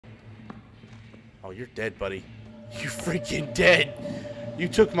Oh, you're dead, buddy. You freaking dead. You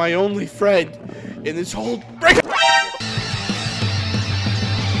took my only friend in this whole break.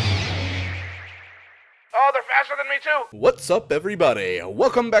 Oh, they're faster than me too. What's up, everybody?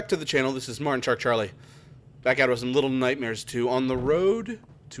 Welcome back to the channel. This is MartinsharkCharlie. Back out with some Little Nightmares 2 on the road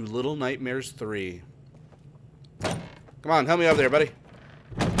to Little Nightmares 3. Come on, help me over there, buddy.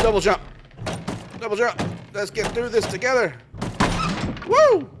 Double jump. Double jump. Let's get through this together.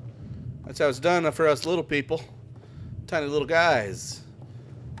 Woo! That's how it's done for us little people. Tiny little guys.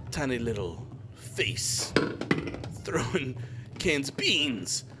 Tiny little face. Throwing cans of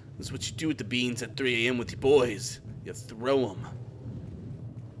beans. That's what you do with the beans at 3 a.m. with your boys. You throw them.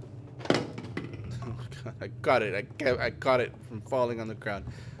 Oh God, I got it. I got it from falling on the ground.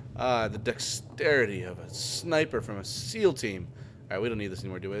 The dexterity of a sniper from a SEAL team. Alright, we don't need this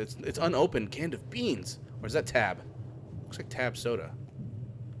anymore, do we? It's unopened can of beans. Or is that Tab? Looks like Tab soda.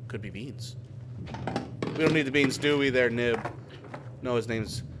 Could be beans. We don't need the beans, do we there, Nib? No, his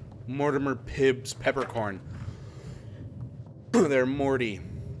name's Mortimer Pibbs Peppercorn. They're Morty.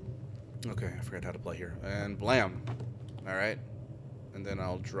 Okay, I forgot how to play here. And blam. Alright. And then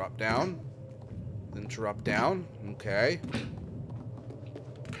I'll drop down. Then drop down. Okay.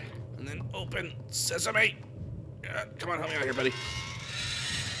 And then open sesame. Come on, help me out here, buddy.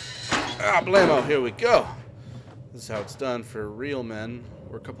 Ah, blammo. Here we go. This is how it's done for real men.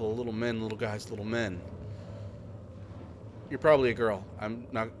 We're a couple of little men, little guys, little men. You're probably a girl. I'm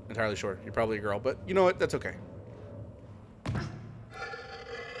not entirely sure. You're probably a girl, but you know what? That's okay.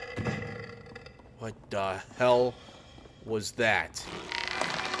 What the hell was that?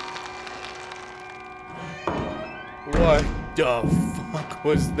 What the fuck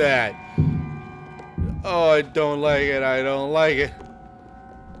was that? Oh, I don't like it. I don't like it.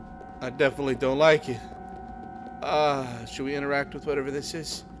 I definitely don't like it. Should we interact with whatever this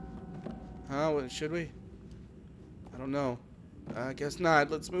is? Huh? What, should we? I don't know. I guess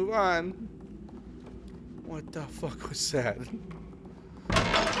not. Let's move on. What the fuck was that?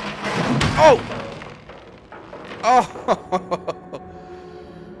 Oh! Oh!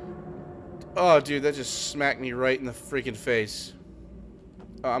 Oh, dude, that just smacked me right in the freaking face.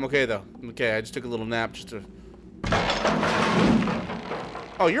 Oh, I'm okay, though. I'm okay. I just took a little nap just to...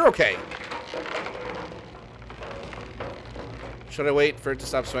 Oh, you're okay. Should I wait for it to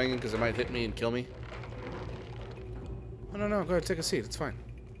stop swinging because it might hit me and kill me? Oh, no, no. Go ahead. Take a seat. It's fine.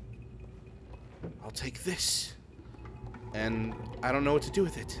 I'll take this. And I don't know what to do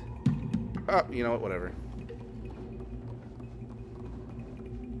with it. Oh, you know what? Whatever.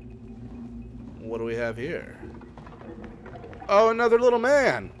 What do we have here? Oh, another little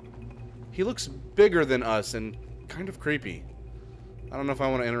man. He looks bigger than us and kind of creepy. I don't know if I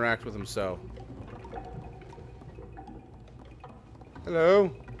want to interact with him, so.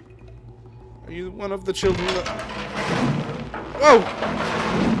 Hello? Are you one of the children that... Whoa!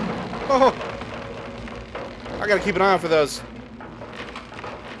 Oh! I gotta keep an eye out for those.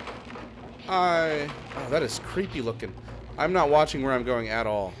 Oh, that is creepy looking. I'm not watching where I'm going at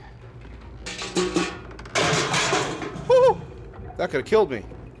all. Woo! That could have killed me.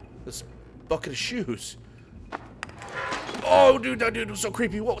 This bucket of shoes. Oh, dude, that dude was so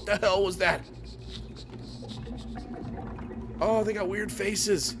creepy. What the hell was that? Oh, they got weird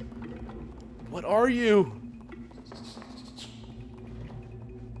faces. What are you?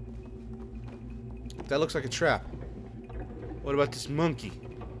 That looks like a trap. What about this monkey?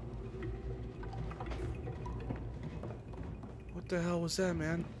 What the hell was that,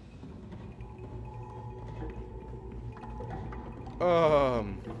 man?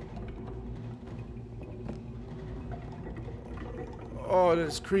 Oh,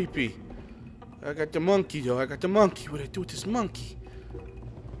 that's creepy. I got the monkey, though. I got the monkey. What do I do with this monkey?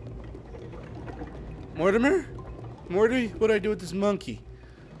 Mortimer? Morty? What do I do with this monkey?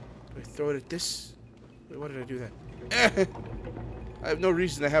 Do I throw it at this? Wait, why did I do that? I have no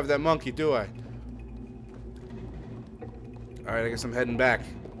reason to have that monkey, do I? Alright, I guess I'm heading back.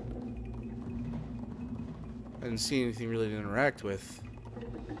 I didn't see anything really to interact with.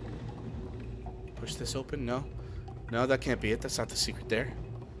 Push this open? No. No, that can't be it. That's not the secret there.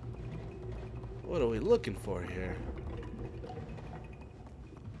 What are we looking for here?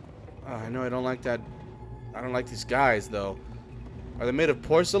 Oh, I know I don't like that. I don't like these guys, though. Are they made of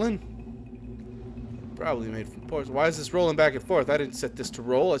porcelain? Probably made from porcelain. Why is this rolling back and forth? I didn't set this to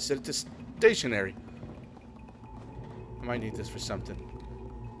roll. I set it to stationary. I might need this for something.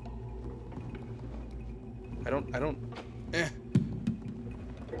 I don't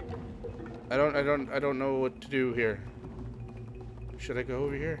know what to do here. Should I go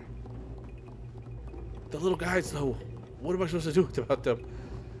over here? The little guys, though. What am I supposed to do about them?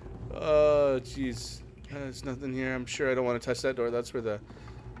 Oh, jeez. There's nothing here. I'm sure I don't want to touch that door. That's where the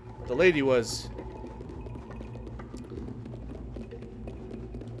lady was.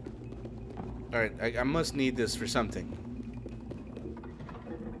 Alright, I must need this for something.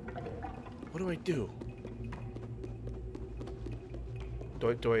 What do I do? Do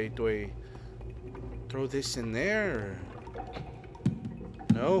I throw this in there? Or?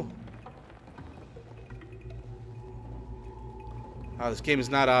 No? Oh, this game is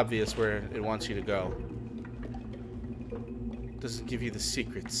not obvious where it wants you to go. Doesn't give you the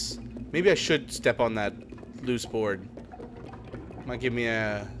secrets. Maybe I should step on that loose board. Might give me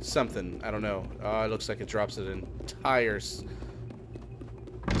something. I don't know. Oh, it looks like it drops it in tires.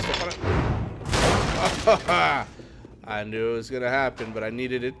 Step on it. I knew it was gonna happen, but I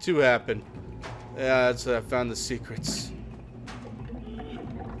needed it to happen. Yeah, that's I found the secrets.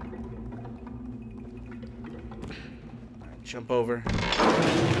 Right, jump over.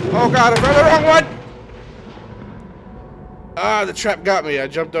 Oh god, I found the wrong one! Ah, the trap got me. I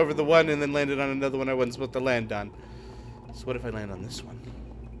jumped over the one and then landed on another one I wasn't supposed to land on. So what if I land on this one?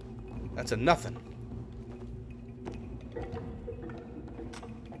 That's a nothing.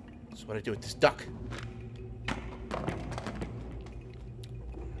 So what do I do with this duck?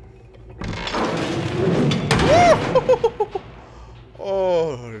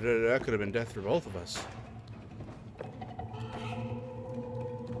 Oh, that could have been death for both of us.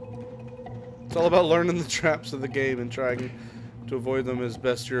 It's all about learning the traps of the game and trying to avoid them as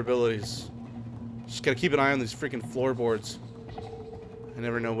best your abilities. Just gotta keep an eye on these freaking floorboards. I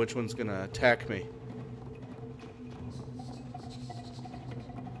never know which one's gonna attack me.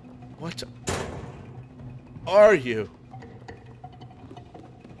 What are you?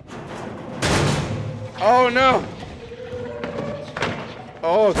 Oh no!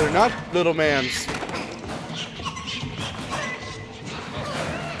 Oh, they're not little mans.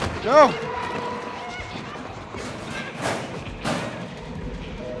 No!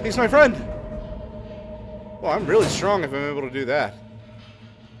 He's my friend! Well, I'm really strong if I'm able to do that.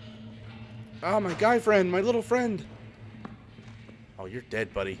 Oh, my guy friend, my little friend. Oh, you're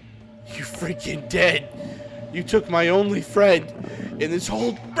dead, buddy. You freaking dead. You took my only friend in this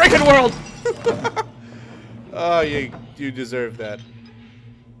whole freaking world. Oh, you deserve that.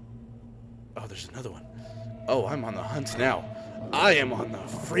 Oh, there's another one. Oh, I'm on the hunt now. I am on the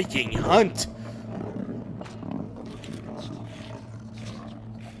freaking hunt.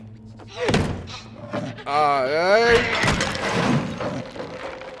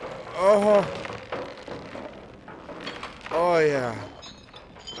 Oh yeah,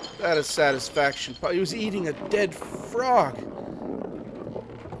 that is satisfaction. He was eating a dead frog.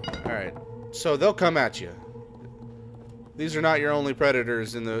 All right, so they'll come at you. These are not your only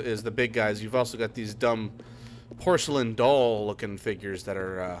predators is the big guys. You've also got these dumb porcelain doll looking figures that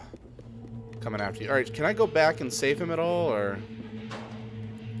are coming after you. All right, can I go back and save him at all, or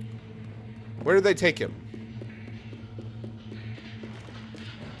where did they take him?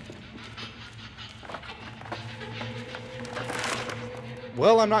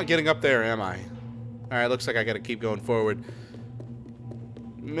 Well, I'm not getting up there, am I? Alright, looks like I gotta keep going forward.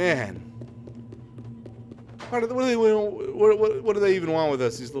 Man. What do they even want with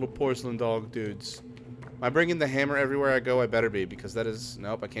us, these little porcelain dog dudes? Am I bringing the hammer everywhere I go? I better be, because that is...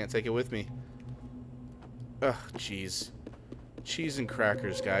 Nope, I can't take it with me. Ugh, jeez. Cheese and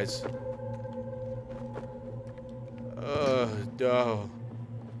crackers, guys. No.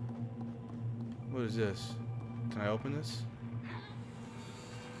 What is this? Can I open this?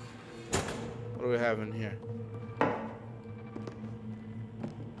 What do we have in here?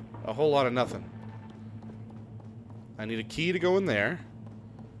 A whole lot of nothing. I need a key to go in there.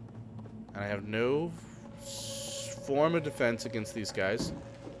 And I have no form of defense against these guys.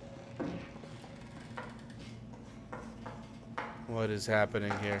 What is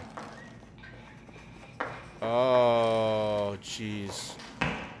happening here? Oh, jeez.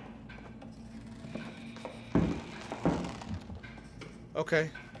 Okay.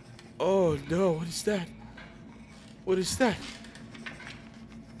 Oh, no. What is that? What is that?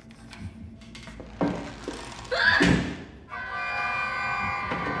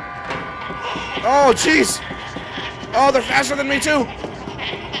 Oh, jeez. Oh, they're faster than me, too.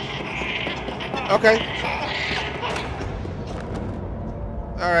 Okay.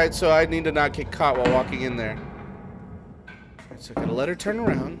 Alright, so I need to not get caught while walking in there. Alright, so I gotta let her turn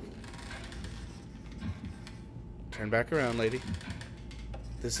around. Turn back around, lady.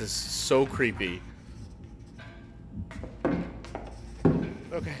 This is so creepy.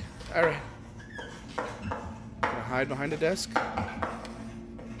 Okay, alright. Gonna hide behind a desk.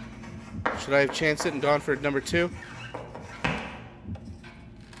 Should I have chanced it and gone for number 2?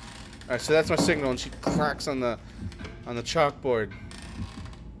 Alright, so that's my signal, and she clacks on the chalkboard.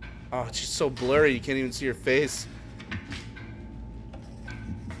 Oh, she's so blurry, you can't even see her face.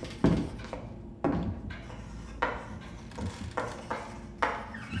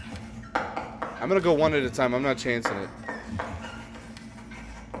 I'm gonna go one at a time. I'm not chancing it.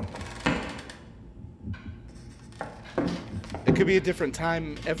 It could be a different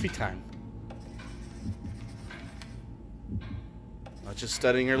time every time. Not just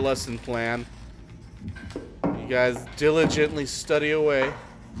studying her lesson plan. You guys diligently study away.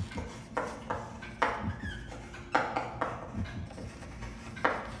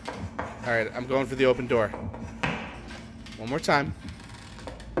 Alright, I'm going for the open door. One more time.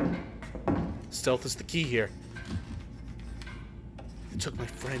 Stealth is the key here. It took my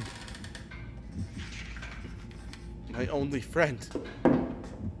friend. My only friend.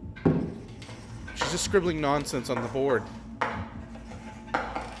 She's just scribbling nonsense on the board.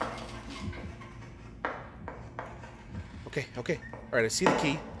 Okay, okay. Alright, I see the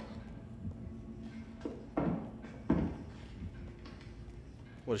key.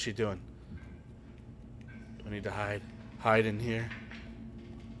 What is she doing? Do I need to hide? Hide in here?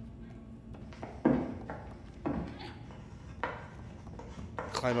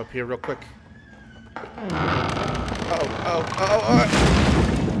 Climb up here real quick.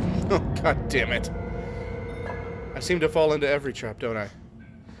 Oh, god damn it. I seem to fall into every trap, don't I?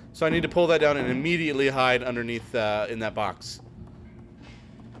 So I need to pull that down and immediately hide underneath in that box.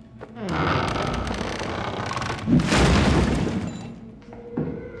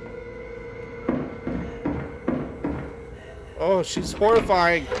 Oh, she's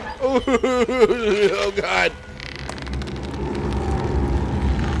horrifying. Oh god.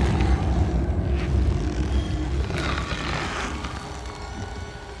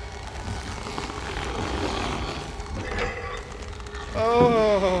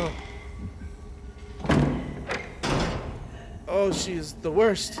 Oh. Oh, she is the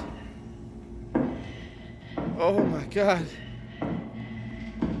worst. Oh my god.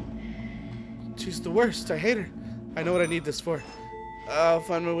 She's the worst. I hate her. I know what I need this for. I'll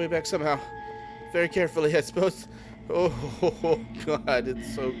find my way back somehow. Very carefully, I suppose. Oh god,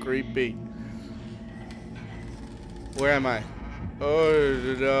 it's so creepy. Where am I?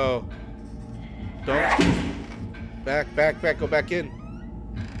 Oh no. Don't. Back, go back in.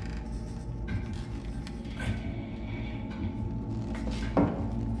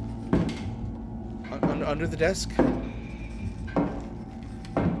 Under the desk?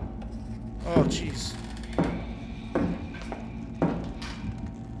 Oh, jeez.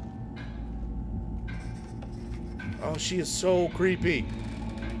 Oh, she is so creepy.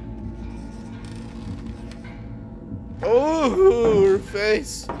 Oh, her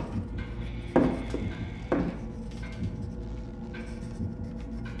face.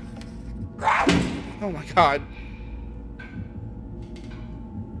 Oh my god.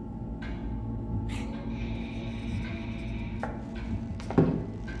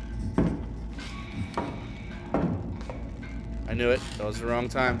 I knew it. That was the wrong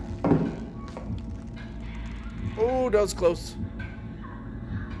time. Oh, that was close.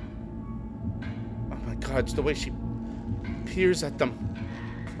 Oh my god, it's the way she peers at them.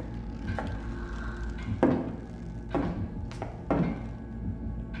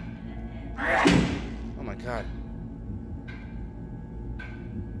 Oh my god.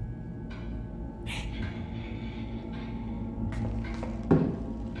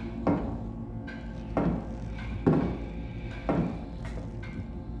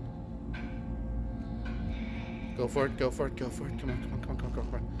 Go for it, go for it, go for it. Come on, go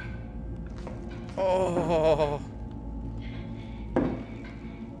for it. Oh.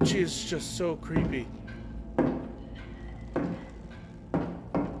 She is just so creepy.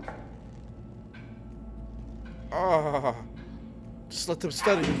 Oh. Just let them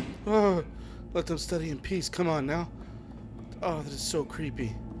study. Oh. Let them study in peace. Come on now. Oh, that is so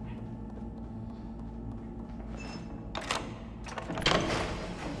creepy.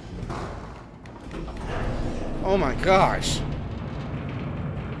 Oh my gosh.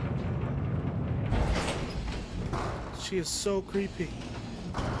 She is so creepy.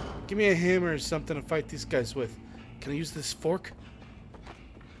 Give me a hammer or something to fight these guys with. Can I use this fork?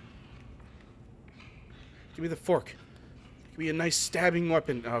 Give me the fork. Give me a nice stabbing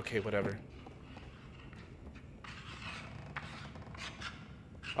weapon. Okay, whatever.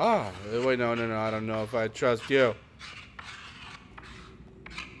 Ah, wait, no, I don't know if I trust you.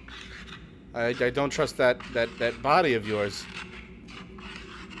 I don't trust that body of yours.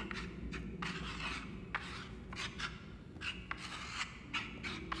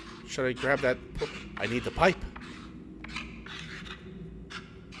 Should I grab that? I need the pipe.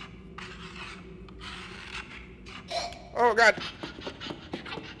 Oh, God.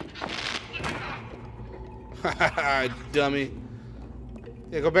 Haha, dummy.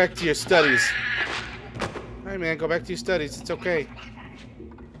 Yeah, go back to your studies. Alright, man, go back to your studies. It's okay.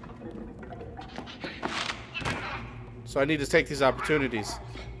 So I need to take these opportunities.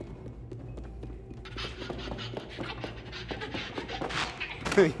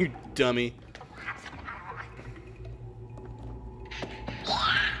 You dummy.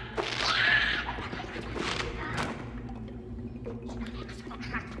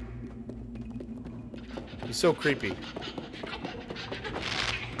 He's so creepy.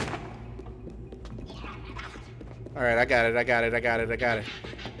 Alright, I got it.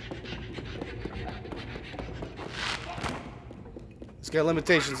 He's got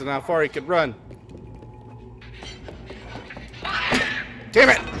limitations on how far he can run. Damn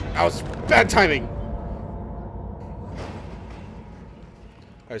it! That was bad timing.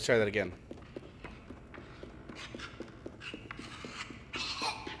 Alright, let's try that again.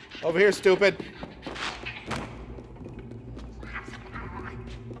 Over here, stupid.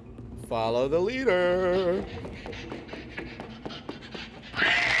 Follow the leader.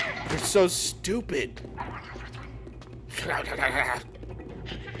 You're so stupid.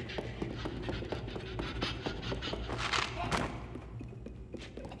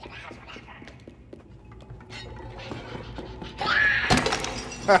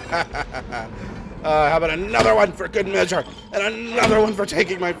 How about another one for good measure? And another one for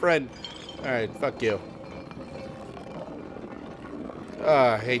taking my friend. Alright, fuck you.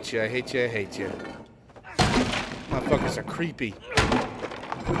 I hate you. Motherfuckers are creepy.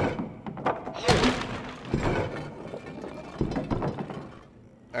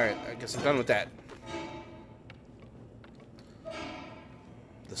 Alright, I guess I'm done with that.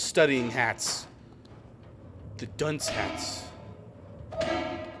 The studying hats. The dunce hats.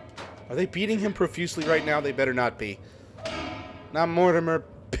 Are they beating him profusely right now? They better not be. Not Mortimer,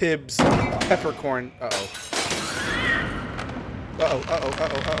 Pibbs, Peppercorn. Uh-oh. Oh,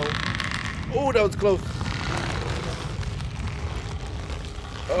 that was close.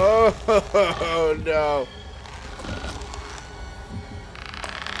 Oh, no.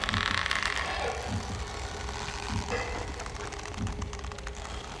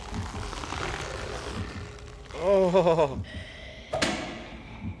 Oh.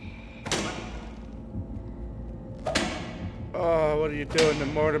 Oh, what are you doing to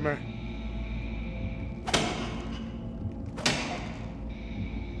Mortimer?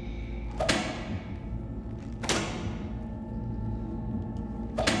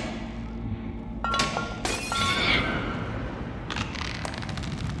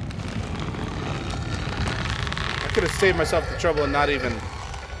 I could have saved myself the trouble and not even...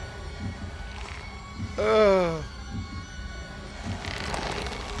 Ugh.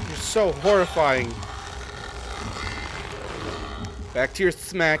 You're so horrifying. Back to your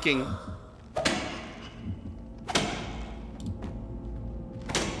smacking.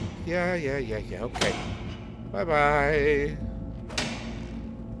 Yeah, okay. Bye-bye.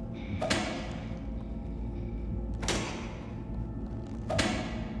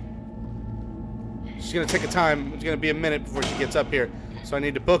 She's gonna take a time. It's gonna be a minute before she gets up here. So I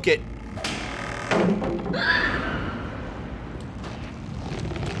need to book it.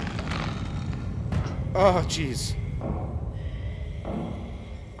 Oh, jeez.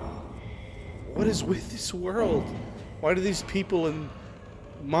 What is with this world? Why do these people and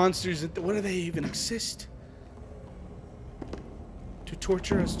monsters, what do they even exist? To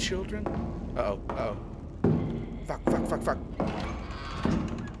torture us children? Uh-oh. Fuck.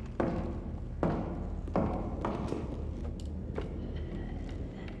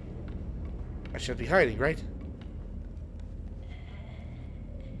 I should be hiding, right?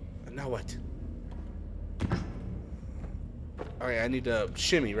 And now what? Alright, I need to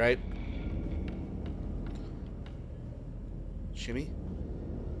shimmy, right? Shimmy.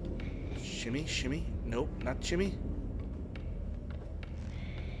 Nope, not shimmy.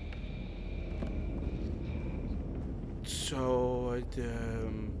 So,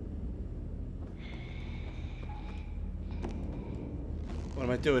 what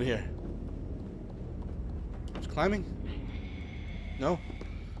am I doing here? Just climbing? No,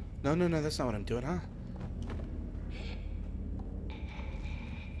 that's not what I'm doing, huh?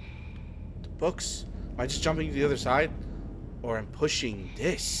 The books? Am I just jumping to the other side? Or I'm pushing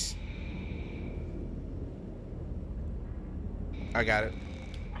this? I got it.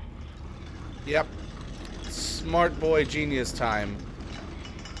 Yep. Smart boy genius time.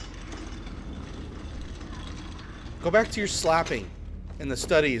 Go back to your slapping and the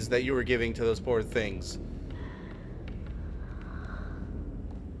studies that you were giving to those poor things.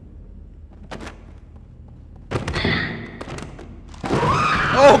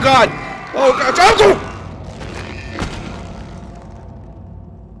 Oh God! Oh God! Oh!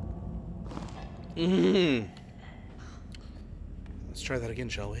 Let's try that again,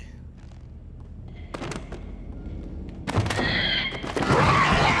 shall we?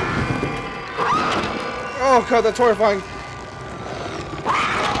 Oh God, that's horrifying.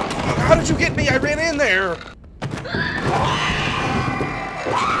 How did you get me? I ran in there.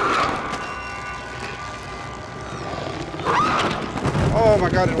 Oh my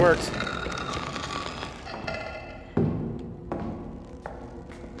God, it worked.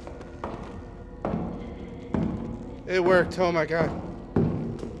 It worked. Oh my God.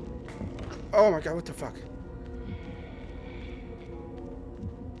 Oh my God, what the fuck?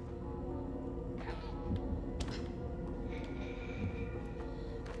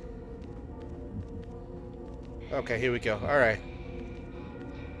 Okay, here we go. All right.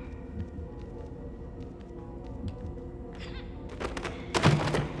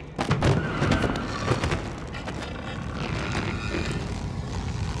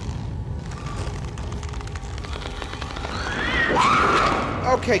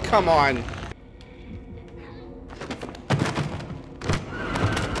 Okay, come on.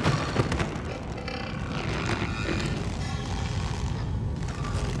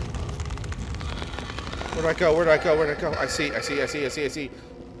 Where do I go? Where do I go? Where do I go? I see.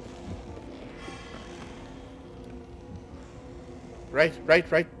 Right.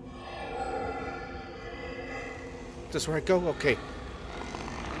 Is this where I go? Okay.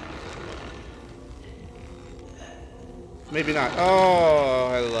 Maybe not. Oh,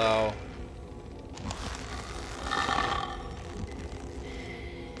 hello.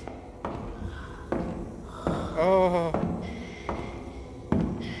 Oh.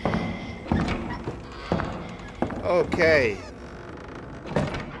 Okay.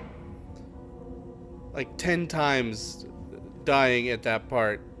 Like 10 times dying at that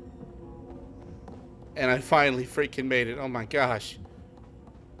part. And I finally freaking made it. Oh my gosh.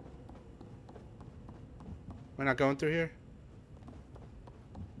 We're not going through here?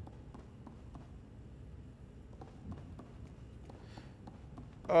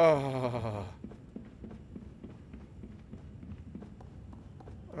 Oh.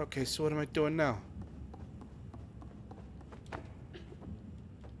 Okay, so what am I doing now?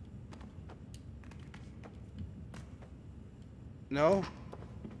 No?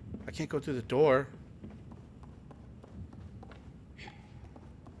 I can't go through the door.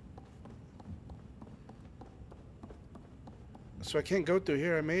 So I can't go through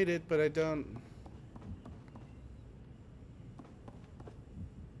here. I made it, but I don't...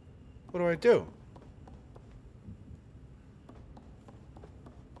 What do I do?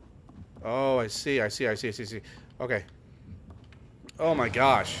 Oh, I see. Okay. Oh my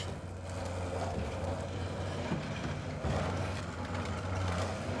gosh.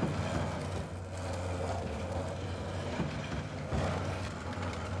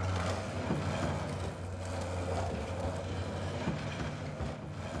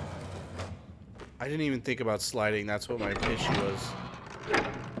 I didn't even think about sliding. That's what my issue was.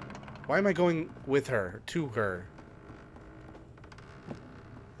 Why am I going with her? To her?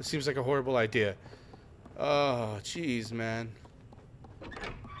 This seems like a horrible idea. Oh, jeez, man.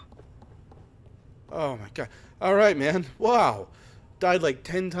 Oh, my God. Alright, man. Wow. Died like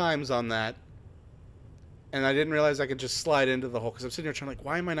 10 times on that. And I didn't realize I could just slide into the hole. Because I'm sitting here trying, like,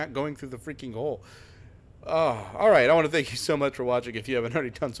 why am I not going through the freaking hole? Oh, alright, I want to thank you so much for watching. If you haven't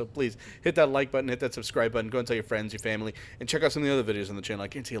already done so, please hit that like button, hit that subscribe button, go and tell your friends, your family, and check out some of the other videos on the channel. I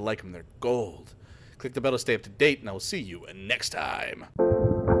guarantee you like them, they're gold. Click the bell to stay up to date, and I will see you next time.